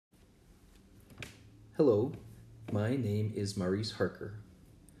Hello, my name is Maurice Harker.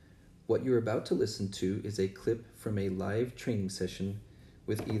 What you're about to listen to is a clip from a live training session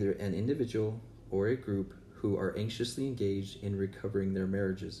with either an individual or a group who are anxiously engaged in recovering their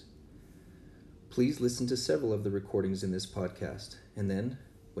marriages. Please listen to several of the recordings in this podcast, and then,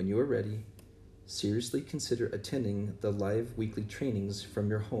 when you are ready, seriously consider attending the live weekly trainings from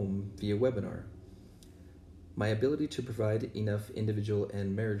your home via webinar. My ability to provide enough individual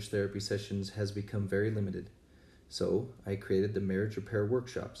and marriage therapy sessions has become very limited, so I created the marriage repair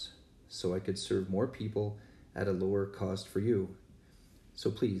workshops so I could serve more people at a lower cost for you.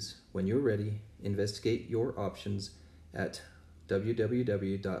 So please, when you're ready, investigate your options at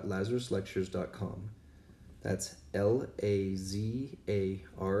www.lazaruslectures.com. That's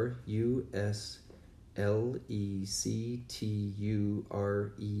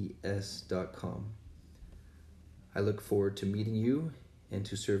LAZARUSLECTURES.com. I look forward to meeting you and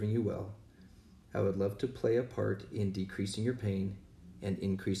to serving you well. I would love to play a part in decreasing your pain and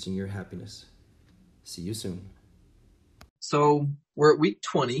increasing your happiness. See you soon. So we're at week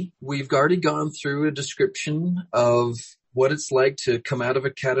 20. We've already gone through a description of what it's like to come out of a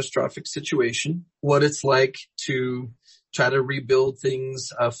catastrophic situation, what it's like to try to rebuild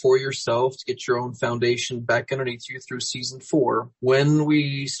things for yourself, to get your own foundation back underneath you through season 4. When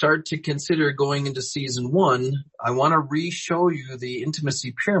we start to consider going into season 1, I want to re-show you the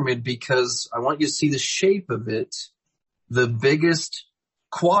intimacy pyramid because I want you to see the shape of it. The biggest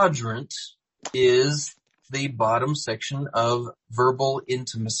quadrant is the bottom section of verbal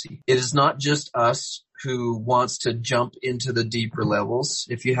intimacy. It is not just us who wants to jump into the deeper levels.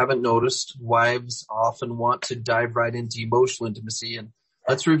 If you haven't noticed, wives often want to dive right into emotional intimacy and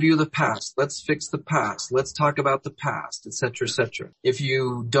let's review the past. Let's fix the past. Let's talk about the past, etc., etc. If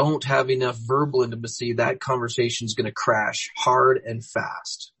you don't have enough verbal intimacy, that conversation is going to crash hard and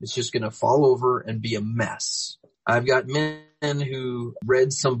fast. It's just going to fall over and be a mess. I've got men who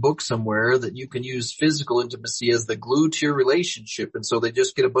read some book somewhere that you can use physical intimacy as the glue to your relationship. And so they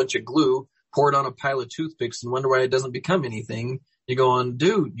just get a bunch of glue, pour it on a pile of toothpicks and wonder why it doesn't become anything. You're going,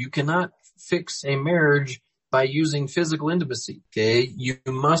 dude, you cannot fix a marriage by using physical intimacy. Okay. You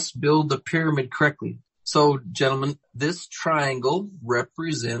must build the pyramid correctly. So gentlemen, this triangle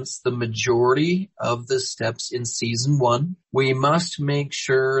represents the majority of the steps in season 1. We must make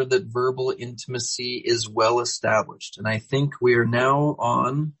sure that verbal intimacy is well established. And I think we are now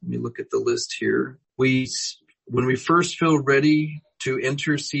on, let me look at the list here. When we first feel ready to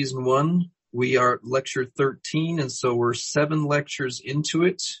enter season 1, we are at lecture 13. And so we're 7 lectures into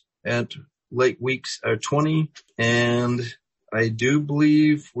it at late weeks 20. And I do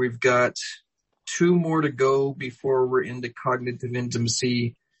believe we've got 2 more to go before we're into cognitive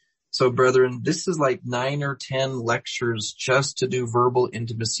intimacy. So brethren, this is like 9 or 10 lectures just to do verbal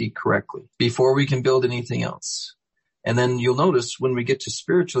intimacy correctly before we can build anything else. And then you'll notice when we get to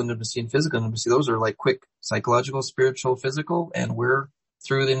spiritual intimacy and physical intimacy, those are like quick: psychological, spiritual, physical, and we're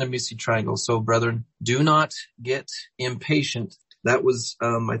through the intimacy triangle. So brethren, do not get impatient. That was,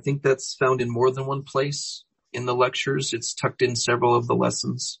 I think that's found in more than one place in the lectures. It's tucked in several of the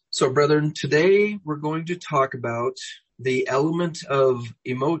lessons. So brethren, today we're going to talk about the element of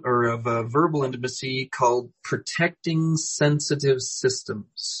verbal intimacy called protecting sensitive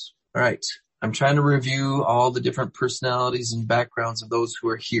systems. All right. I'm trying to review all the different personalities and backgrounds of those who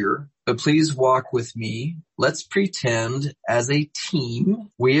are here, but please walk with me. Let's pretend as a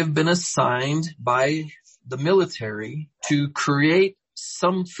team we have been assigned by the military to create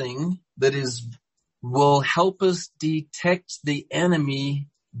something that will help us detect the enemy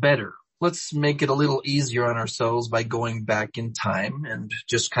better. Let's make it a little easier on ourselves by going back in time and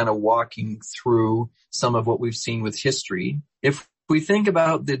just kind of walking through some of what we've seen with history. If we think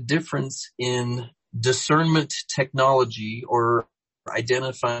about the difference in discernment technology or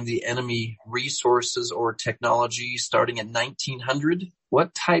identifying the enemy resources or technology starting at 1900,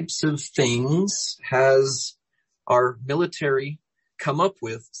 what types of things has our military come up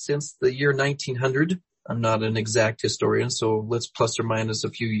with since the year 1900? I'm not an exact historian, so let's plus or minus a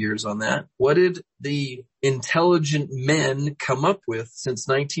few years on that. What did the intelligent men come up with since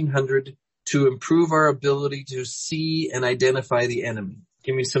 1900 to improve our ability to see and identify the enemy?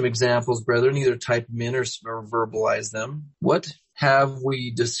 Give me some examples, brethren. Either type them in or verbalize them. What have we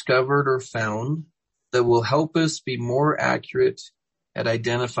discovered or found that will help us be more accurate at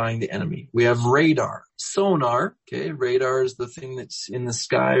identifying the enemy? We have radar, sonar. Okay, radar is the thing that's in the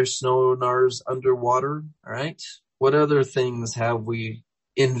sky, or sonar's underwater. All right. What other things have we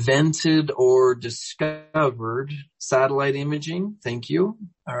invented or discovered? Satellite imaging. Thank you.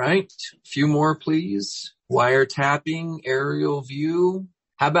 All right. A few more, please. Wiretapping, aerial view.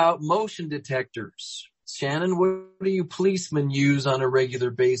 How about motion detectors? Shannon, what do you policemen use on a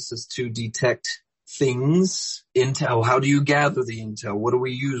regular basis to detect things? Intel. How do you gather the intel? What do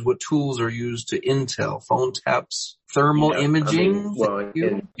we use? What tools are used to intel? Phone taps, thermal imaging?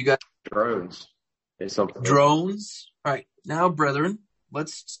 You got drones. Is something. Drones. All right. Now, brethren,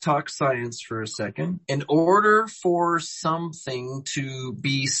 let's talk science for a second. In order for something to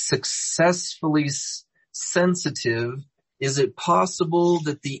be successfully sensitive, is it possible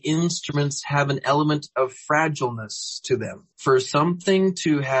that the instruments have an element of fragileness to them? For something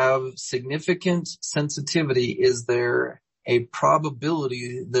to have significant sensitivity, is there a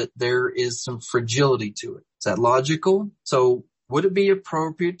probability that there is some fragility to it? Is that logical? So would it be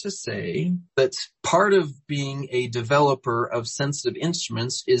appropriate to say that part of being a developer of sensitive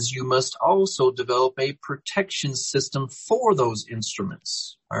instruments is you must also develop a protection system for those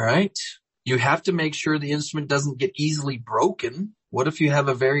instruments? All right. You have to make sure the instrument doesn't get easily broken. What if you have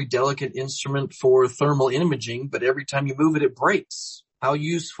a very delicate instrument for thermal imaging, but every time you move it, it breaks? How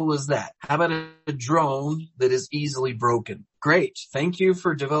useful is that? How about a drone that is easily broken? Great. Thank you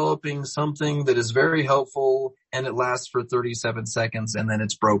for developing something that is very helpful and it lasts for 37 seconds and then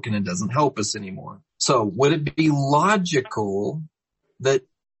it's broken and doesn't help us anymore. So would it be logical that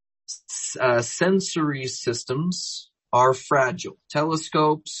sensory systems are fragile?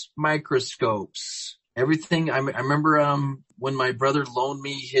 Telescopes, microscopes, everything. I remember when my brother loaned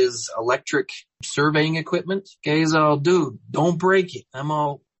me his electric surveying equipment. Okay, he's all, dude, don't break it. I'm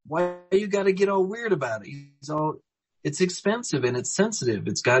all, why you got to get all weird about it? He's all, it's expensive and it's sensitive.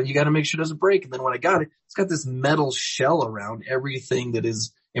 You got to make sure it doesn't break. And then when I got it, it's got this metal shell around everything that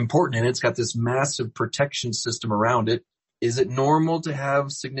is important in it. It's got this massive protection system around it. Is it normal to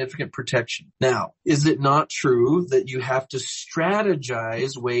have significant protection? Now, is it not true that you have to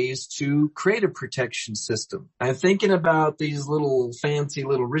strategize ways to create a protection system? I'm thinking about these little fancy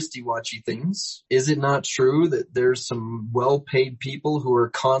little wristy-watchy things. Is it not true that there's some well-paid people who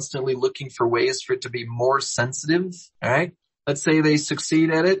are constantly looking for ways for it to be more sensitive? All right. Let's say they succeed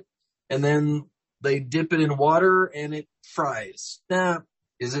at it and then they dip it in water and it fries. Now,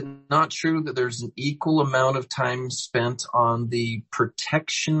 is it not true that there's an equal amount of time spent on the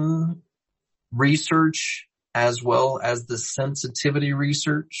protection research as well as the sensitivity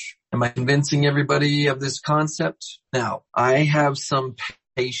research? Am I convincing everybody of this concept? Now, I have some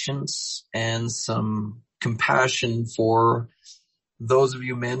patience and some compassion for those of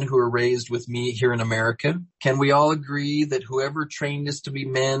you men who are raised with me here in America. Can we all agree that whoever trained us to be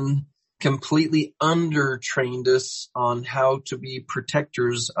men completely undertrained us on how to be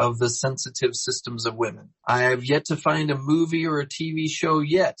protectors of the sensitive systems of women? I have yet to find a movie or a TV show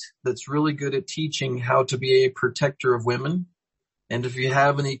yet that's really good at teaching how to be a protector of women. And if you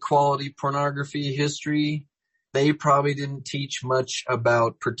have any quality pornography history, they probably didn't teach much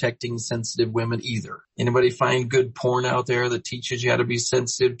about protecting sensitive women either. Anybody find good porn out there that teaches you how to be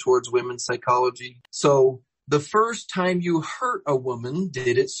sensitive towards women's psychology? So the first time you hurt a woman,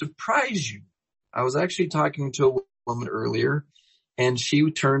 did it surprise you? I was actually talking to a woman earlier, and she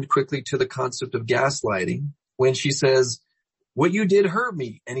turned quickly to the concept of gaslighting when she says, what you did hurt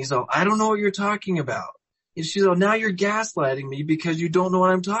me. And he's all, I don't know what you're talking about. And she's all, now you're gaslighting me because you don't know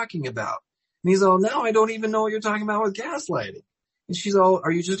what I'm talking about. And he's all, now I don't even know what you're talking about with gaslighting. And she's all,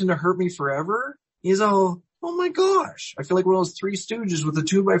 are you just going to hurt me forever? He's all, oh my gosh. I feel like one of those Three Stooges with the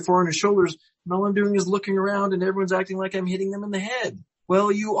 2x4 on his shoulders. And all I'm doing is looking around and everyone's acting like I'm hitting them in the head.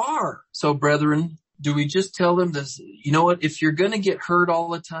 Well, you are. So brethren, do we just tell them this? You know what? If you're going to get hurt all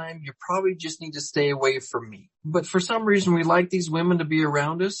the time, you probably just need to stay away from me. But for some reason, we like these women to be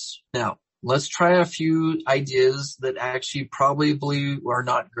around us. Now, let's try a few ideas that actually probably are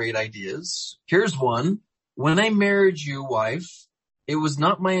not great ideas. Here's one. When I married you, wife, it was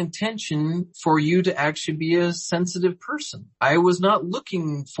not my intention for you to actually be a sensitive person. I was not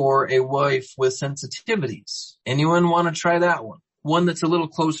looking for a wife with sensitivities. Anyone want to try that one? One that's a little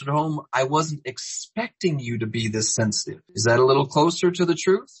closer to home. I wasn't expecting you to be this sensitive. Is that a little closer to the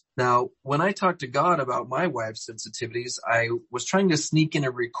truth? Now, when I talked to God about my wife's sensitivities, I was trying to sneak in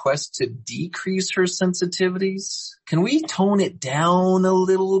a request to decrease her sensitivities. Can we tone it down a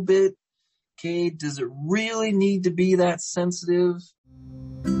little bit? Okay, does it really need to be that sensitive?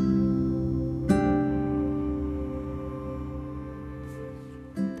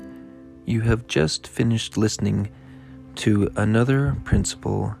 You have just finished listening to another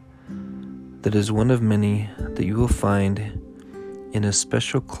principle that is one of many that you will find in a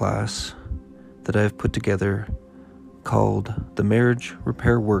special class that I have put together called the Marriage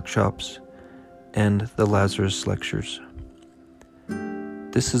Repair Workshops and the Lazarus Lectures.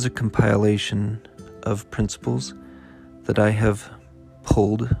 This is a compilation of principles that I have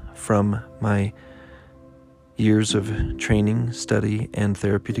pulled from my years of training, study, and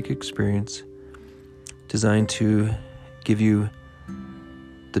therapeutic experience designed to give you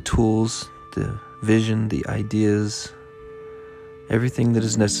the tools, the vision, the ideas, everything that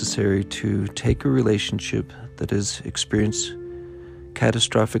is necessary to take a relationship that has experienced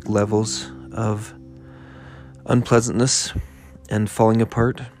catastrophic levels of unpleasantness and falling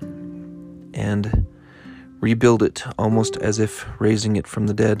apart and rebuild it almost as if raising it from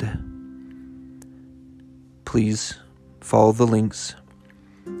the dead. Please follow the links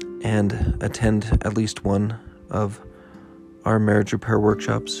and attend at least one of our marriage repair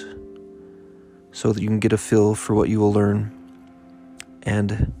workshops so that you can get a feel for what you will learn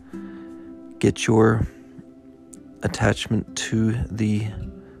and get your attachment to the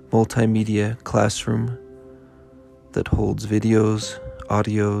multimedia classroom that holds videos,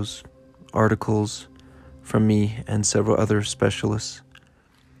 audios, articles from me and several other specialists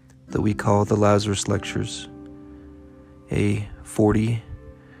that we call the Lazarus Lectures, a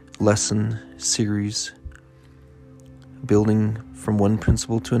 40-lesson series building from one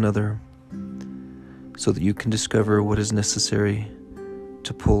principle to another so that you can discover what is necessary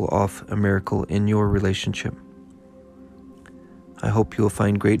to pull off a miracle in your relationship. I hope you'll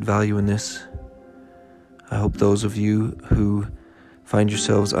find great value in this. I hope those of you who find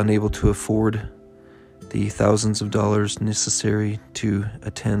yourselves unable to afford the thousands of dollars necessary to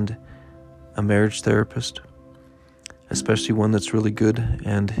attend a marriage therapist, especially one that's really good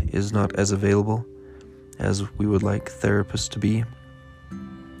and is not as available as we would like therapists to be,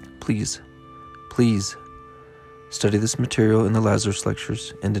 please study this material in the Lazarus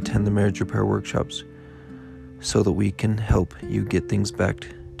Lectures and attend the marriage repair workshops so that we can help you get things back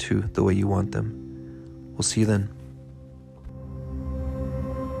to the way you want them. We'll see you then.